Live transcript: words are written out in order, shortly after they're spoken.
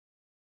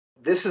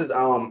this is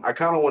I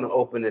kind of want to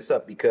open this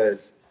up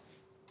because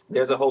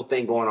there's a whole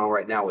thing going on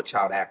right now with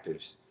child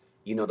actors.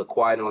 You know, the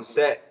Quiet on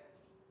Set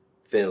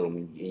film,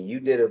 and you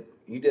did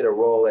a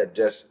role at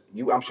just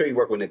you. I'm sure you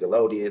work with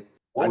Nickelodeon. I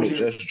What was did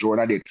your Just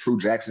Jordan. I did True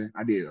Jackson.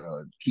 I did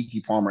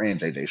Kiki Palmer and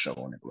JJ Show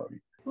on Nickelodeon.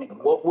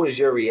 what was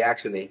your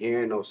reaction to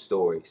hearing those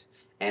stories?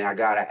 And I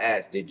gotta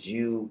ask, did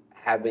you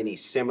have any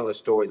similar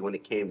stories when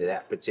it came to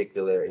that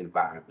particular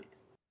environment?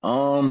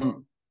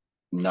 Um,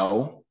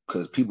 no,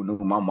 because people knew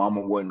my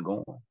mama wasn't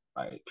going.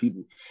 Like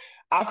people,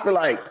 I feel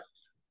like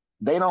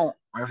they don't.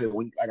 I feel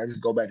like I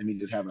just go back to me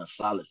just having a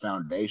solid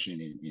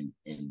foundation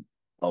and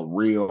a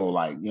real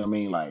like you know what I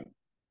mean. Like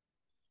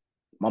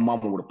my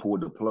mama would have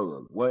pulled the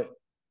plug. What?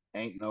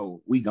 Ain't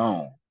no. We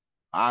gone.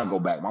 I go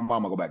back. My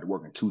mama go back to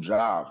working two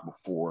jobs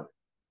before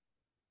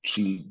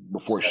she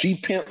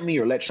pimped me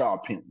or let y'all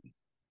pimp me.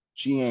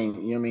 She ain't,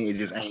 you know what I mean?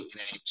 It ain't.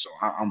 So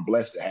I'm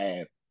blessed to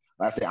have,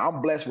 like I said,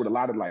 I'm blessed with a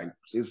lot of like,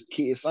 it's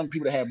kids, some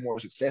people that have more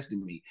success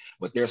than me,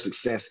 but their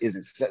success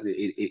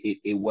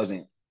it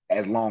wasn't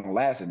as long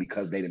lasting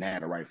because they didn't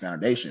have the right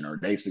foundation or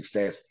their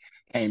success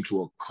came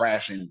to a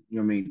crashing, you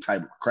know what I mean,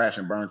 type crash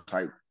and burn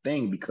type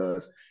thing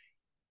because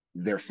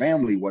their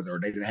family was, or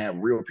they didn't have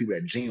real people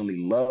that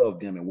genuinely love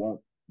them and want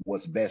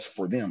what's best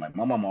for them. Like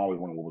my mama always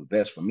wanted what was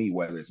best for me,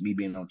 whether it's me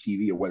being on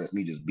TV or whether it's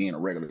me just being a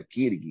regular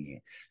kid again.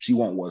 She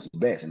want what's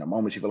best. And the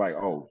moment she feel like,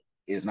 oh,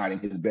 it's not in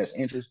his best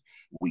interest,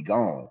 we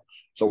gone.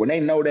 So when they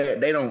know that,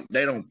 they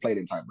don't play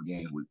them type of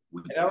games And I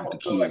with the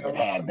don't feel like kids a that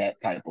lot have of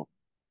that type of,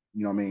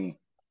 you know what I mean?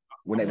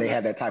 When I'm they gonna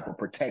have that type of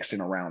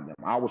protection around them.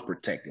 I was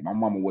protected. My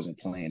mama wasn't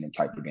playing them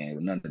type of games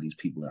with none of these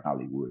people in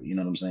Hollywood. You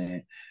know what I'm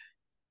saying?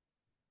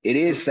 It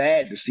is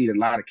sad to see that a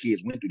lot of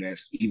kids went through that,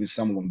 even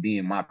some of them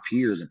being my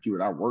peers and people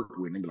that I worked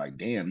with, and they be like,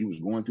 damn, you was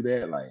going through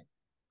that? Like,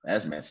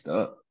 that's messed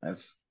up.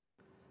 That's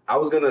I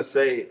was gonna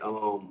say,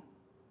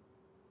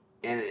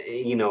 and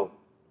you know,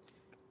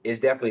 it's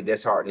definitely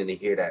disheartening to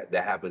hear that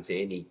happen to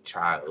any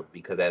child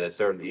because at a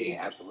certain age,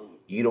 yeah, absolutely.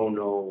 you don't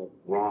know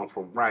wrong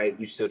from right.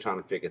 You're still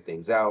trying to figure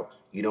things out.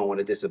 You don't want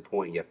to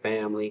disappoint your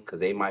family because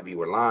they might be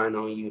relying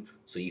on you.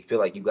 So you feel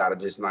like you got to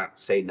just not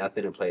say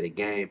nothing and play the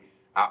game.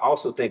 I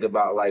also think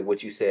about like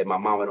what you said, my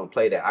mama don't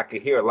play that. I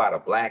could hear a lot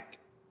of black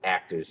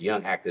actors,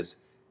 young actors,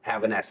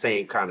 having that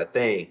same kind of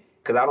thing.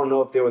 Because I don't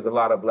know if there was a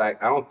lot of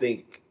black, I don't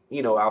think,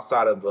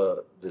 outside of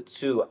the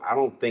two, I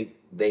don't think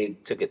they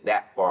took it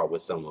that far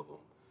with some of them,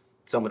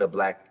 some of the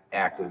black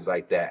actors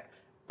like that.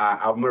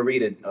 I'm gonna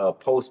read a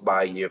post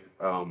by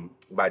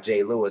by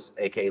Jay Lewis,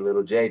 aka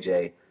Little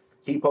JJ.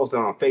 He posted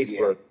on Yeah.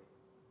 Facebook,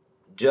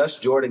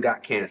 "Just Jordan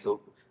got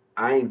canceled.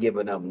 I ain't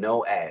giving up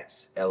no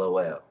ass.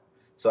 LOL."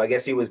 So I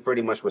guess he was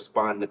pretty much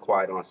responding to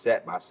Quiet on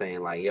Set by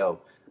saying like, "Yo,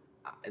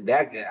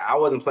 that I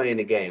wasn't playing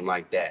the game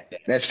like that."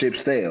 That ship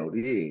sailed.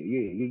 Yeah, yeah,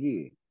 yeah,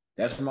 yeah.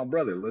 That's my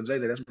brother. Lil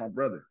JJ, that's my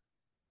brother.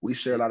 We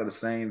share a lot of the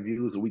same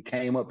views, and we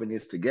came up in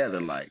this together.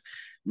 Like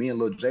me and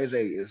Lil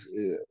JJ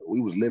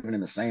we was living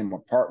in the same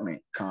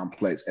apartment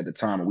complex at the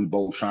time, and we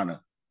both trying to.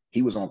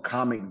 He was on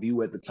Comic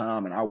View at the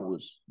time, and I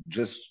was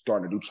just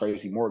starting to do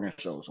Tracy Morgan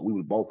shows. So we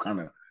was both kind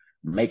of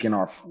making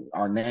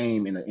our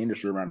name in the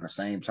industry around the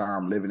same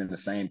time, living in the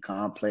same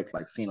complex,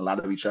 like seeing a lot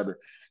of each other.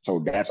 So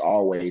that's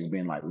always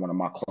been like one of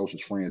my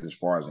closest friends as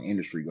far as the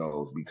industry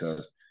goes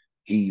because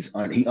he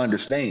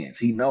understands,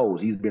 he knows,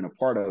 he's been a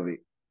part of it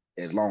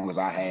as long as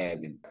I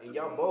have. And And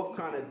y'all both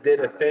kind of did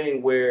a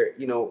thing where,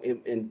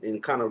 in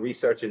kind of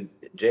researching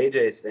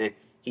JJ's thing,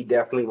 he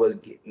definitely was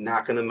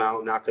knocking him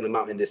out,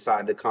 and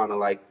decided to kind of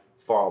like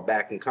fall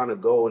back and kind of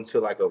go into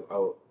like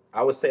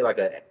I would say like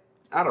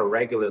not a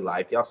regular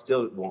life. Y'all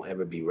still won't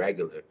ever be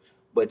regular,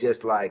 but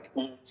just like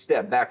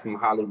step back from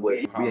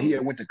Hollywood. yeah, he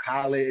had went to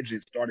college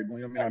and started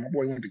going. I mean, like my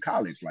boy went to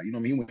college, like you know,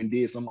 what I mean, he went and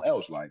did something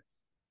else, like.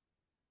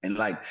 And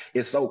like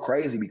it's so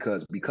crazy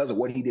because of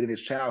what he did in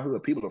his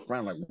childhood, people are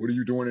frown like, "What are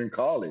you doing in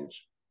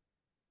college?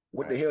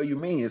 What the Right. hell you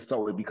mean?" It's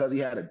so because he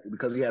had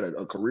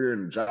a career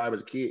and a job as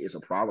a kid, it's a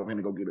problem for him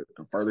to go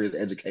to further his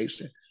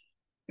education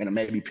and to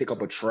maybe pick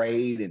up a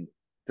trade and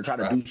to try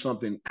to Right. do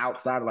something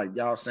outside of like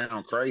y'all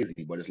sound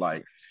crazy, but it's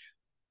like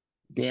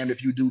damned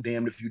if you do,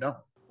 damned if you don't.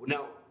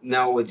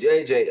 Now with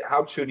JJ,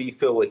 how true do you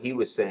feel what he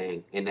was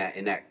saying in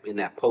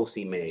that post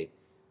he made?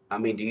 I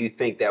mean, do you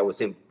think that was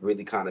him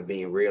really kind of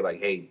being real? Like,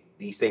 hey,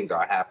 these things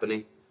are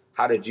happening.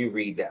 How did you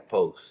read that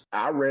post?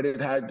 I read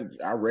it how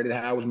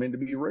it was meant to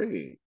be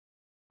read.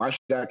 My shit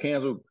got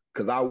canceled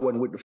because I wasn't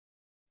with the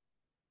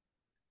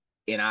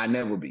and I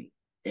never be.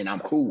 And I'm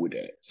cool with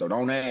that. So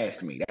don't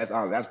ask me. That's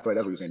what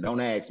you're saying. Don't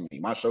ask me.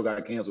 My show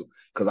got canceled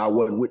because I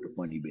wasn't with the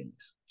funny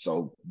business.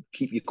 So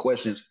keep your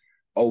questions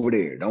over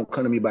there. Don't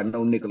come to me about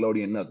no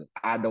Nickelodeon, nothing.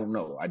 I don't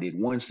know. I did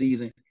one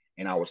season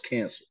and I was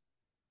canceled.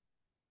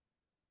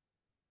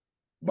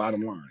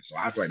 Bottom line. So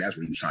I feel like that's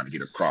what he was trying to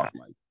get across.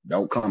 Like,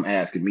 don't come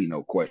asking me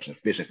no questions,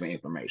 fishing for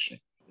information.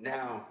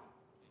 Now,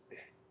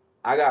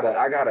 I got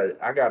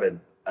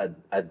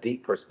a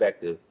deep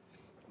perspective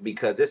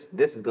because this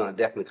is gonna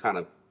definitely kind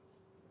of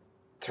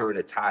turn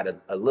the tide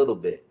a little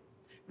bit.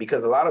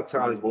 Because a lot of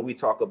times when we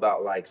talk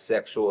about like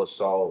sexual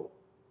assault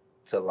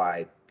to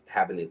like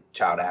having the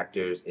child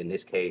actors in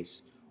this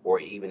case, or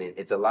even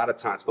it's a lot of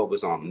times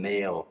focused on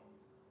male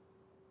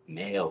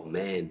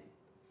men.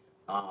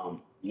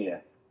 Um,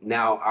 Yeah.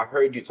 Now I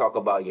heard you talk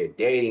about your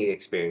dating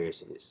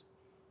experiences,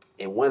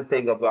 and one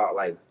thing about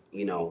like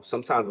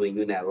sometimes when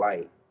you're in that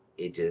light,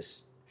 it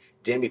just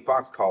Jamie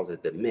Foxx calls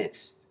it the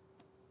mist.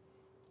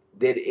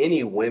 Did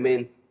any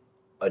women,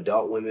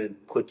 adult women,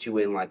 put you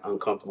in like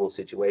uncomfortable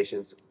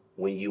situations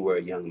when you were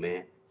a young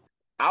man?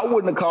 I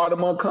wouldn't have called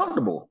them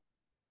uncomfortable.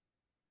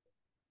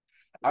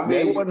 I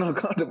They mean, wasn't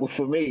uncomfortable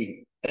for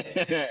me.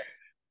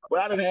 But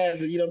I didn't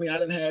have, you know what I mean? I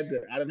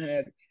didn't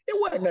have, it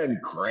wasn't nothing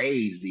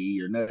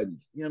crazy or nothing,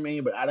 you know what I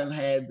mean? But I didn't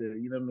have the,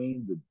 you know what I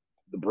mean?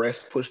 The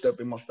breast pushed up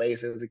in my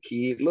face as a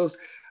kid. Little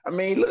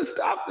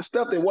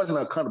stuff that wasn't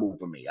uncomfortable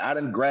for me. I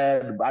didn't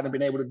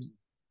been able to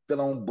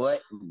feel on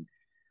butt and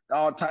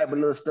all type of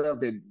little stuff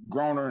that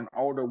growner and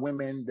older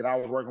women that I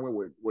was working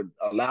with would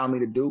allow me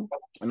to do.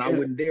 And I here's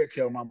wouldn't dare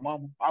tell my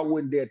mama. I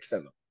wouldn't dare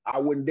tell her. I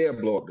wouldn't dare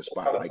blow up the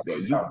spot like that.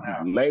 find out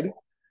now. Lady,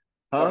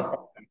 I'm about to huh?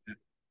 find out.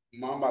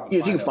 Mom about to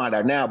Yeah, she find can out. find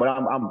out now, but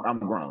I'm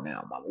grown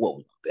now, mama.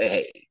 Whoa,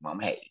 hey, mom,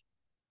 hey.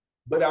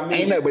 But I Ain't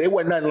mean, no, but it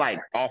wasn't nothing like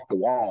off the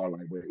wall.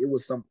 Like, but it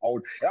was some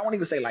old. And I won't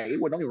even say like it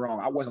wasn't. Don't get me wrong.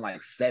 I wasn't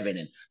like 7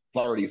 and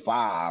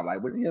 35.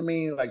 Like, but you know what I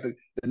mean? Like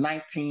the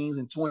 19s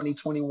and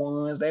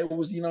 2021s. They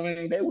was, you know what I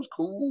mean? They was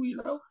cool. You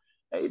know,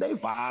 they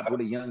vibed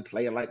with a young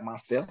player like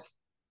myself.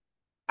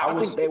 I I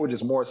was think they were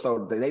just more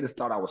so. They just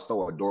thought I was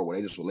so adorable.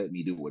 They just would let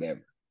me do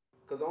whatever.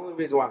 Because the only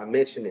reason why I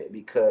mention it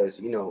because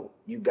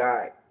you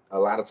got a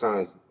lot of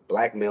times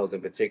black males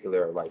in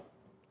particular are like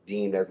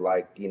deemed as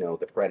like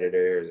the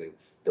predators and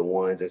the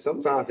ones, and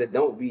sometimes it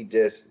don't be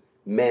just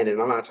men.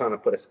 And I'm not trying to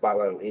put a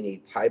spotlight on any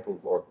type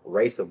of or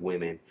race of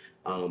women.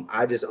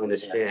 I just Yeah.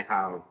 understand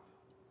how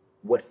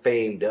what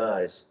fame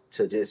does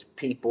to just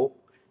people,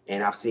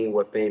 and I've seen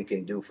what fame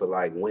can do for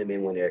like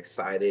women when they're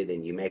excited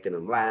and you're making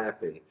them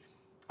laugh. And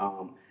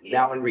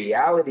now in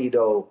reality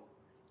though,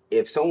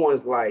 if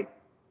someone's like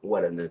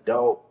what an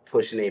adult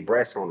pushing their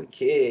breasts on a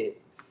kid,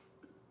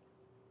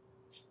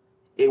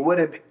 it would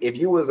have if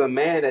you was a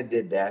man that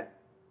did that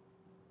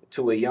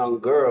to a young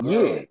girl.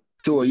 Yeah,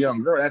 to a you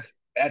young girl,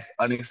 that's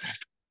unacceptable.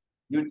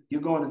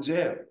 you're going to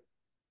jail.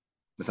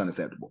 It's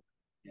unacceptable.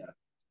 Yeah.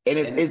 And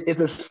And it's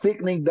a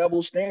sickening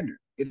double standard.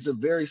 It's a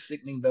very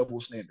sickening double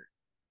standard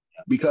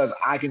because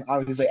I can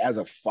honestly say, as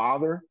a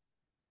father,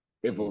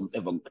 if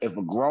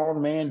a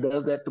grown man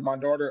does that to my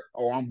daughter,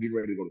 oh, I'm getting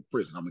ready to go to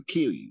prison. I'm gonna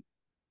kill you.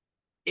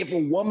 If a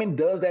woman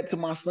does that to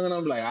my son,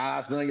 I'm like,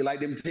 son, you like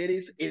them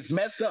titties? It's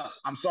messed up.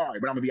 I'm sorry,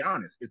 but I'm gonna be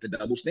honest. It's a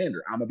double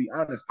standard. I'm gonna be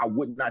honest. I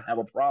would not have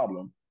a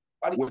problem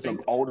why do you with an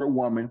think? older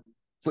woman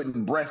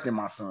putting breast in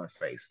my son's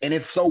face. And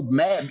it's so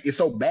mad, it's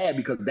so bad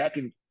because that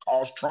can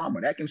cause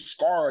trauma. That can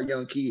scar a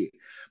young kid.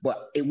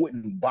 But it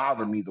wouldn't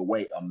bother me the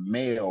way a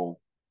male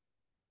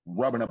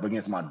rubbing up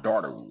against my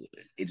daughter would.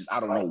 It just I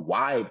don't know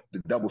why the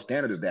double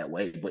standard is that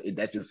way, but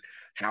that's just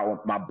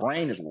how my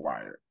brain is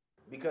wired.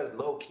 Because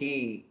low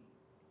key,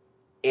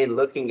 in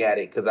looking at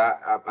it, because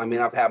I mean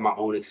I've had my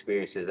own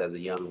experiences as a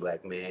young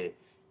black man,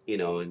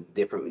 in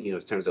different in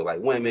terms of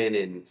like women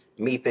and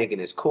me thinking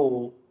it's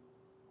cool,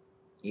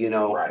 me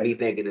Right.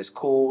 thinking it's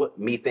cool,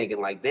 me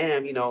thinking like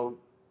damn,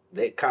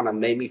 that kind of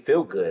made me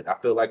feel good. I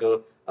feel like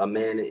a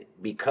man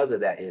because of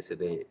that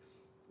incident.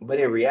 But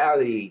in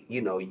reality,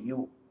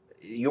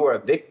 you're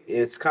a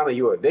it's kind of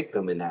you're a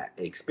victim in that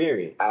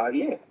experience.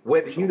 Yeah.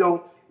 Whether you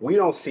don't we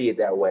don't see it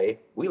that way.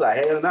 We like,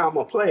 hell no, I'm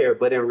a player.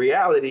 But in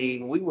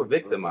reality, we were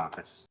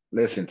victimized.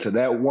 Listen, to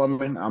that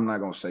woman, I'm not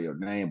gonna say her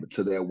name, but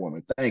to that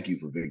woman, thank you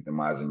for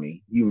victimizing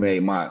me. You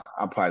made I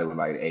probably was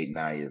like 8,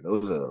 9 years. It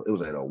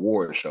was at an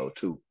award show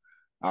too.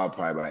 I was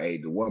probably about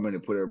 8. The woman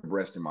that put her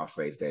breast in my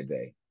face that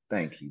day.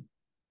 Thank you.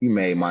 You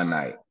made my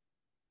night.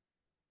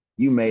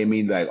 You made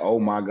me like, oh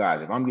my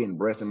God, if I'm getting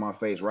breast in my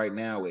face right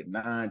now at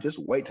 9, just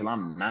wait till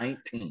I'm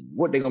 19.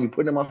 What they gonna be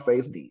putting in my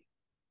face then?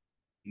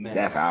 That's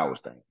Man, how I was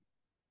thinking.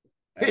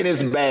 It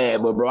is and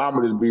bad, but bro, I'm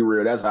gonna just be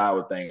real. That's how I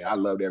was thinking. I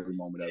loved every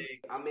moment of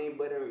it. I mean,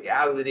 but in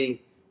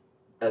reality,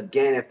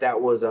 again, if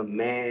that was a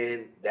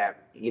man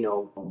that,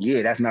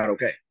 Yeah, that's not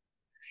okay.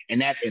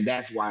 And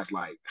that's why it's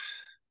like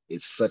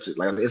it's such a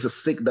like it's a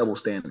sick double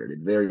standard. It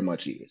very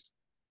much is.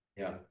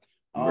 yeah, It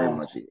very um,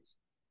 much is.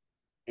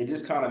 it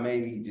just kind of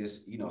made me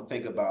just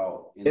think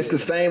about, and It's the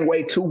this is same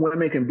way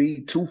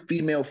two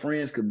female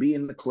friends could be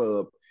in the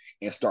club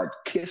and start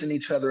kissing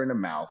each other in the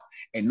mouth,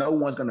 and no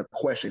one's gonna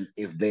question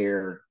if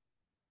they're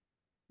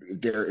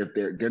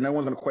no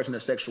one's gonna question their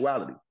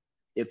sexuality.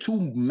 If two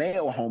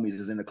male homies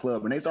is in the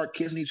club and they start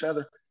kissing each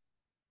other,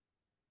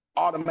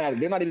 automatic,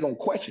 they're not even gonna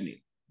question it.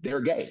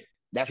 They're gay.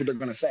 That's what they're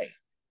gonna say.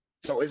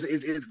 So it's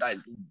like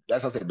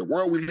that's what I said. The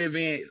world we live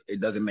in, it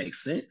doesn't make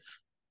sense.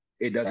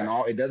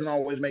 right. It doesn't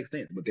always make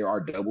sense, but there are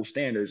double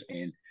standards,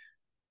 and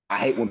I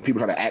hate when people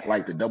try to act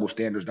like the double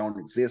standards don't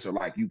exist or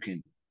like you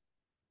can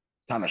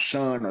kind of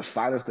shun or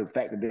silence the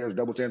fact that there's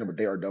double standards, but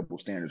there are double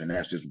standards, and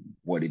that's just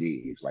what it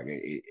is. Like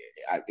it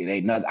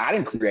ain't nothing. I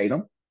didn't create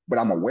them, but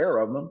I'm aware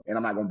of them, and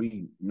I'm not gonna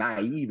be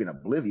naive and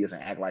oblivious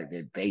and act like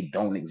that they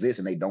don't exist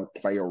and they don't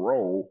play a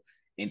role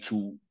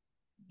into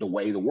the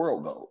way the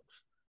world goes.